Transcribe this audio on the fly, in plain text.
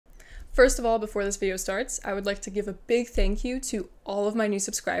First of all, before this video starts, I would like to give a big thank you to all of my new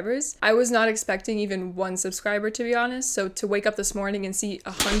subscribers. I was not expecting even 1 subscriber, to be honest, so to wake up this morning and see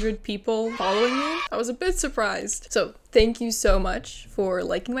 100 people following me, I was a bit surprised. So thank you so much for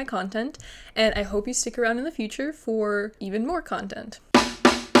liking my content, and I hope you stick around in the future for even more content.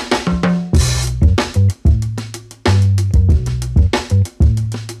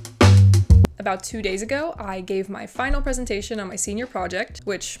 About 2 days ago, I gave my final presentation on my senior project,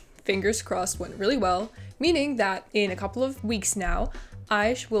 which, fingers crossed, went really well, meaning that in a couple of weeks now,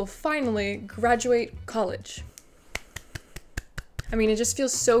 I will finally graduate college. I mean, it just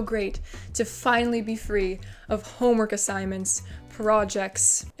feels so great to finally be free of homework assignments,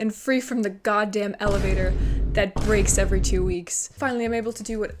 projects, and free from the goddamn elevator that breaks every 2 weeks. Finally, I'm able to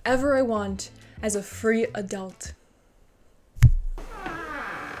do whatever I want as a free adult.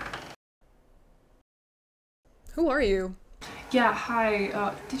 Who are you? Yeah,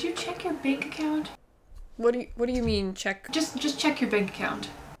 hi. Did you check your bank account? What do you mean, check? Just check your bank account.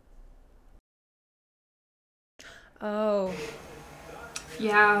 Oh.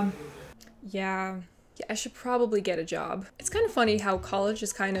 Yeah. Yeah, I should probably get a job. It's kind of funny how college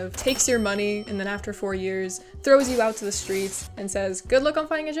just kind of takes your money and then after 4 years, throws you out to the streets and says, good luck on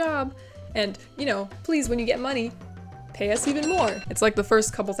finding a job. And, you know, please, when you get money, pay us even more. It's like the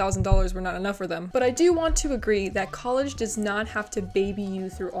first couple $1,000s were not enough for them. But I do want to agree that college does not have to baby you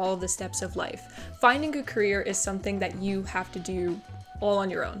through all of the steps of life. Finding a career is something that you have to do all on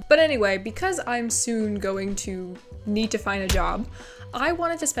your own. But anyway, because I'm soon going to need to find a job, I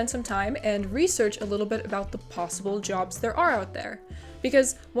wanted to spend some time and research a little bit about the possible jobs there are out there.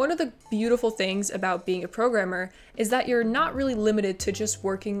 Because one of the beautiful things about being a programmer is that you're not really limited to just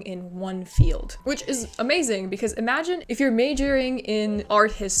working in one field, which is amazing because imagine if you're majoring in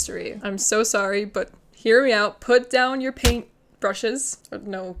art history. I'm so sorry, but hear me out. Put down your paint brushes. Or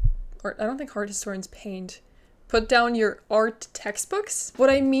no, I don't think art historians paint. Put down your art textbooks.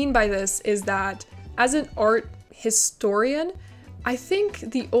 What I mean by this is that as an art historian, I think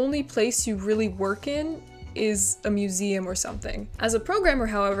the only place you really work in is a museum or something. As a programmer,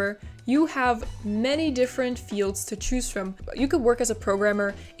 however, you have many different fields to choose from. You could work as a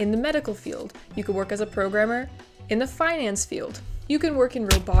programmer in the medical field. You could work as a programmer in the finance field. You can work in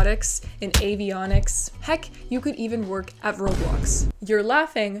robotics, in avionics. Heck, you could even work at Roblox. You're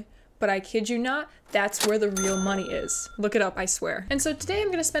laughing, but I kid you not, that's where the real money is. Look it up, I swear. And so today I'm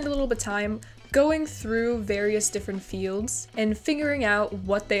gonna spend a little bit of time going through various different fields and figuring out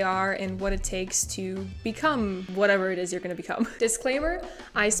what they are and what it takes to become whatever it is you're gonna become. Disclaimer,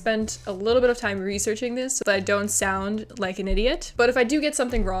 I spent a little bit of time researching this so that I don't sound like an idiot, but if I do get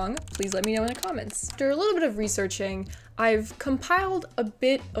something wrong, please let me know in the comments. After a little bit of researching, I've compiled a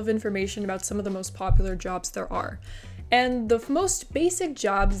bit of information about some of the most popular jobs there are. And the most basic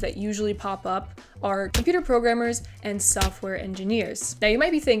jobs that usually pop up are computer programmers and software engineers. Now you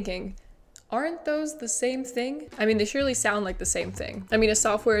might be thinking, aren't those the same thing? I mean, they surely sound like the same thing. I mean, a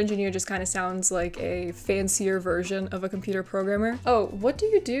software engineer just kind of sounds like a fancier version of a computer programmer. Oh, what do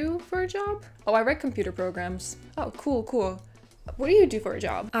you do for a job? Oh, I write computer programs. Oh, cool, cool. What do you do for a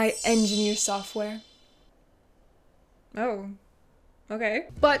job? I engineer software. Oh. Okay.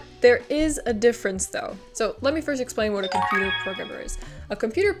 But there is a difference though. So let me first explain what a computer programmer is. A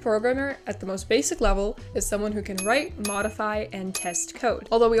computer programmer at the most basic level is someone who can write, modify, and test code.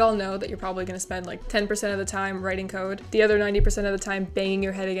 Although we all know that you're probably going to spend like 10% of the time writing code, the other 90% of the time banging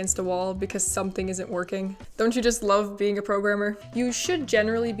your head against a wall because something isn't working. Don't you just love being a programmer? You should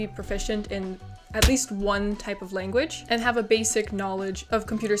generally be proficient in at least one type of language and have a basic knowledge of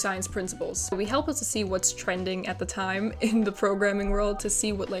computer science principles. We help us to see what's trending at the time in the programming world to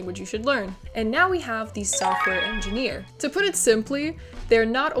see what language you should learn. And now we have the software engineer. To put it simply, they're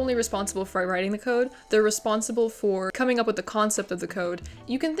not only responsible for writing the code, they're responsible for coming up with the concept of the code.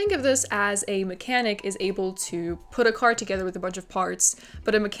 You can think of this as a mechanic is able to put a car together with a bunch of parts,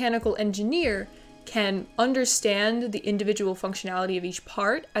 but a mechanical engineer can understand the individual functionality of each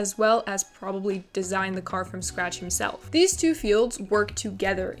part, as well as probably design the car from scratch himself. These two fields work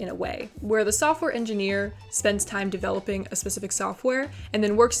together in a way, where the software engineer spends time developing a specific software and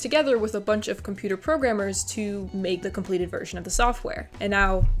then works together with a bunch of computer programmers to make the completed version of the software. And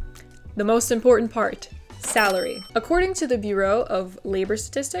now, the most important part, salary. According to the Bureau of Labor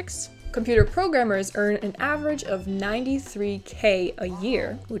Statistics, computer programmers earn an average of $93K a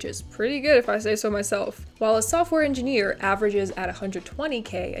year, which is pretty good if I say so myself, while a software engineer averages at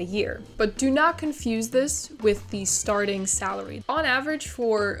 $120K a year. But do not confuse this with the starting salary. On average,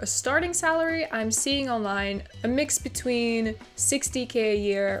 for a starting salary, I'm seeing online a mix between $60K a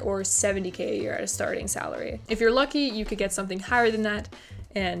year or $70K a year at a starting salary. If you're lucky, you could get something higher than that.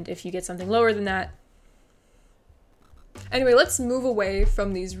 And if you get something lower than that, anyway, let's move away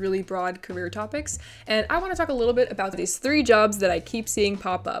from these really broad career topics, and I want to talk a little bit about these 3 jobs that I keep seeing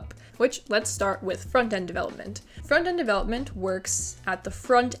pop up, which let's start with front-end development. Front-end development works at the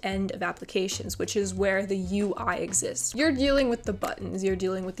front end of applications, which is where the UI exists. You're dealing with the buttons, you're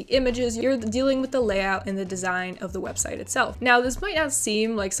dealing with the images, you're dealing with the layout and the design of the website itself. Now, this might not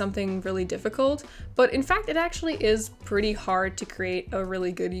seem like something really difficult, but in fact, it actually is pretty hard to create a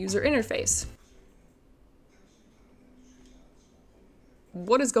really good user interface.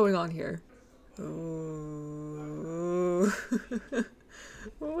 What is going on here? Oh.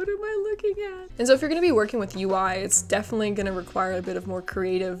 What am I looking at? And so if you're going to be working with UI, it's definitely going to require a bit of more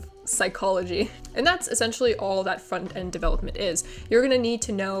creative psychology. And that's essentially all that front-end development is. You're going to need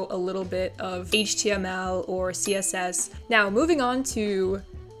to know a little bit of HTML or CSS. Now, moving on to,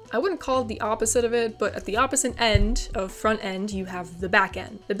 I wouldn't call it the opposite of it, but at the opposite end of front end, you have the back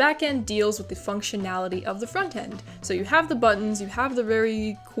end. The back end deals with the functionality of the front end. So you have the buttons, you have the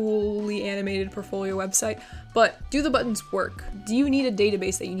very coolly animated portfolio website, but do the buttons work? Do you need a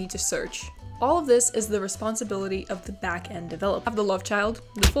database that you need to search? All of this is the responsibility of the back-end developer. Of the love child,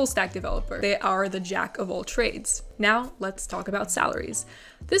 the full stack developer. They are the jack of all trades. Now, let's talk about salaries.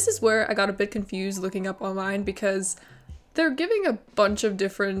 This is where I got a bit confused looking up online because they're giving a bunch of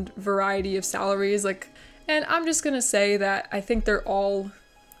different variety of salaries, and I'm just gonna say that I think they're all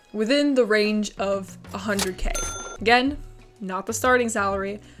within the range of 100K. Again, not the starting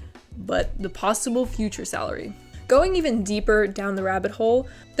salary, but the possible future salary. Going even deeper down the rabbit hole,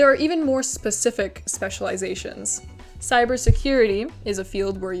 there are even more specific specializations. Cybersecurity is a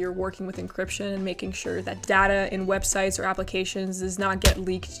field where you're working with encryption and making sure that data in websites or applications does not get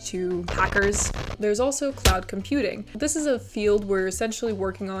leaked to hackers. There's also cloud computing. This is a field where you're essentially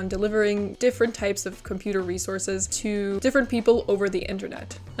working on delivering different types of computer resources to different people over the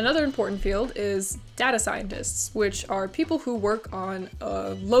internet. Another important field is data scientists, which are people who work on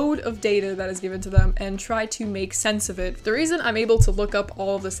a load of data that is given to them and try to make sense of it. The reason I'm able to look up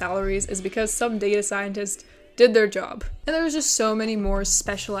all of the salaries is because some data scientists did their job. And there's just so many more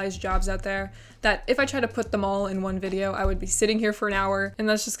specialized jobs out there that if I try to put them all in one video, I would be sitting here for an hour, and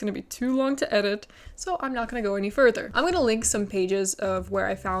that's just gonna be too long to edit, so I'm not gonna go any further. I'm gonna link some pages of where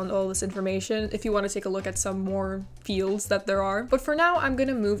I found all this information if you wanna take a look at some more fields that there are. But for now, I'm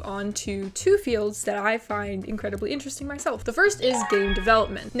gonna move on to 2 fields that I find incredibly interesting myself. The first is game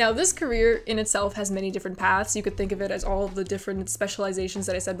development. Now, this career in itself has many different paths. You could think of it as all of the different specializations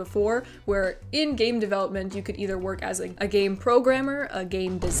that I said before, where in game development, you could either work as a game programmer, a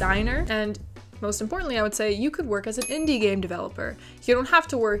game designer, and most importantly, I would say you could work as an indie game developer. You don't have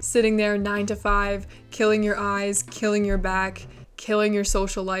to work sitting there 9 to 5, killing your eyes, killing your back, killing your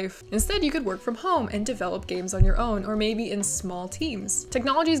social life. Instead, you could work from home and develop games on your own, or maybe in small teams.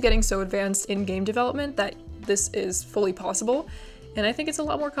 Technology is getting so advanced in game development that this is fully possible, and I think it's a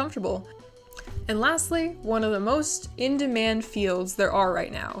lot more comfortable. And lastly, one of the most in-demand fields there are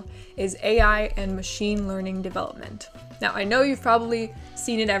right now is AI and machine learning development. Now, I know you've probably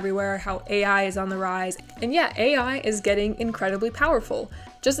seen it everywhere, how AI is on the rise, and yeah, AI is getting incredibly powerful.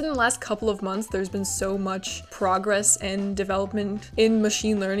 Just in the last couple of months, there's been so much progress and development in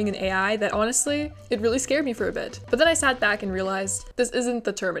machine learning and AI that honestly, it really scared me for a bit. But then I sat back and realized this isn't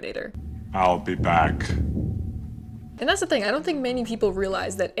the Terminator. I'll be back. And that's the thing, I don't think many people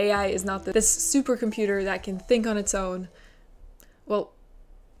realize that AI is not this supercomputer that can think on its own. Well,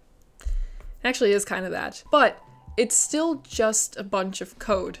 it actually is kind of that. But it's still just a bunch of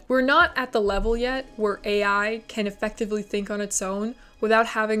code. We're not at the level yet where AI can effectively think on its own without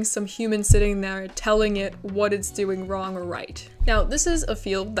having some human sitting there telling it what it's doing wrong or right. Now, this is a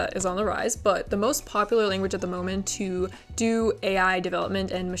field that is on the rise, but the most popular language at the moment to do AI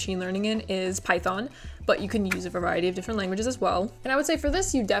development and machine learning in is Python, but you can use a variety of different languages as well. And I would say for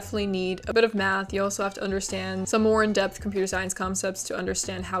this, you definitely need a bit of math. You also have to understand some more in-depth computer science concepts to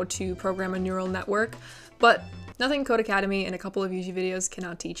understand how to program a neural network, but nothing Codecademy and a couple of YouTube videos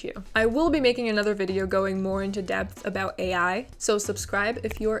cannot teach you. I will be making another video going more into depth about AI, so subscribe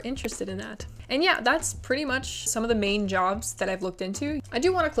if you're interested in that. And yeah, that's pretty much some of the main jobs that I've looked into. I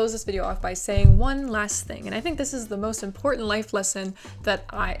do want to close this video off by saying one last thing, and I think this is the most important life lesson that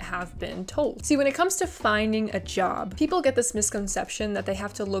I have been told. See, when it comes to finding a job, people get this misconception that they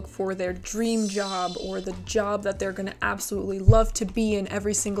have to look for their dream job or the job that they're gonna absolutely love to be in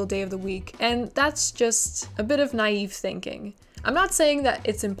every single day of the week. And that's just a bit of naive thinking. I'm not saying that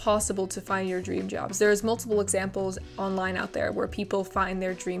it's impossible to find your dream jobs. There's multiple examples online out there where people find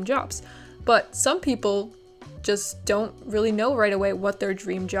their dream jobs. But some people just don't really know right away what their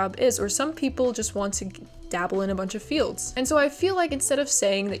dream job is, or some people just want to dabble in a bunch of fields. And so I feel like instead of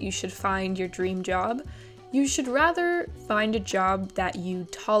saying that you should find your dream job, you should rather find a job that you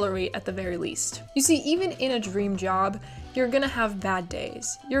tolerate at the very least. You see, even in a dream job, you're gonna have bad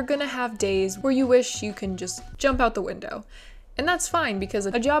days. You're gonna have days where you wish you can just jump out the window. And that's fine, because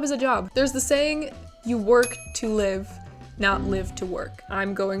a job is a job. There's the saying, you work to live, not live to work.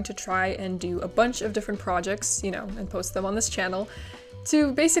 I'm going to try and do a bunch of different projects, you know, and post them on this channel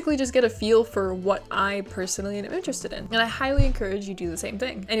to basically just get a feel for what I personally am interested in. And I highly encourage you do the same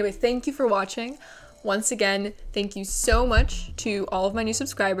thing. Anyway, thank you for watching. Once again, thank you so much to all of my new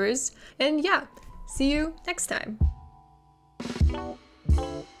subscribers. And yeah, see you next time.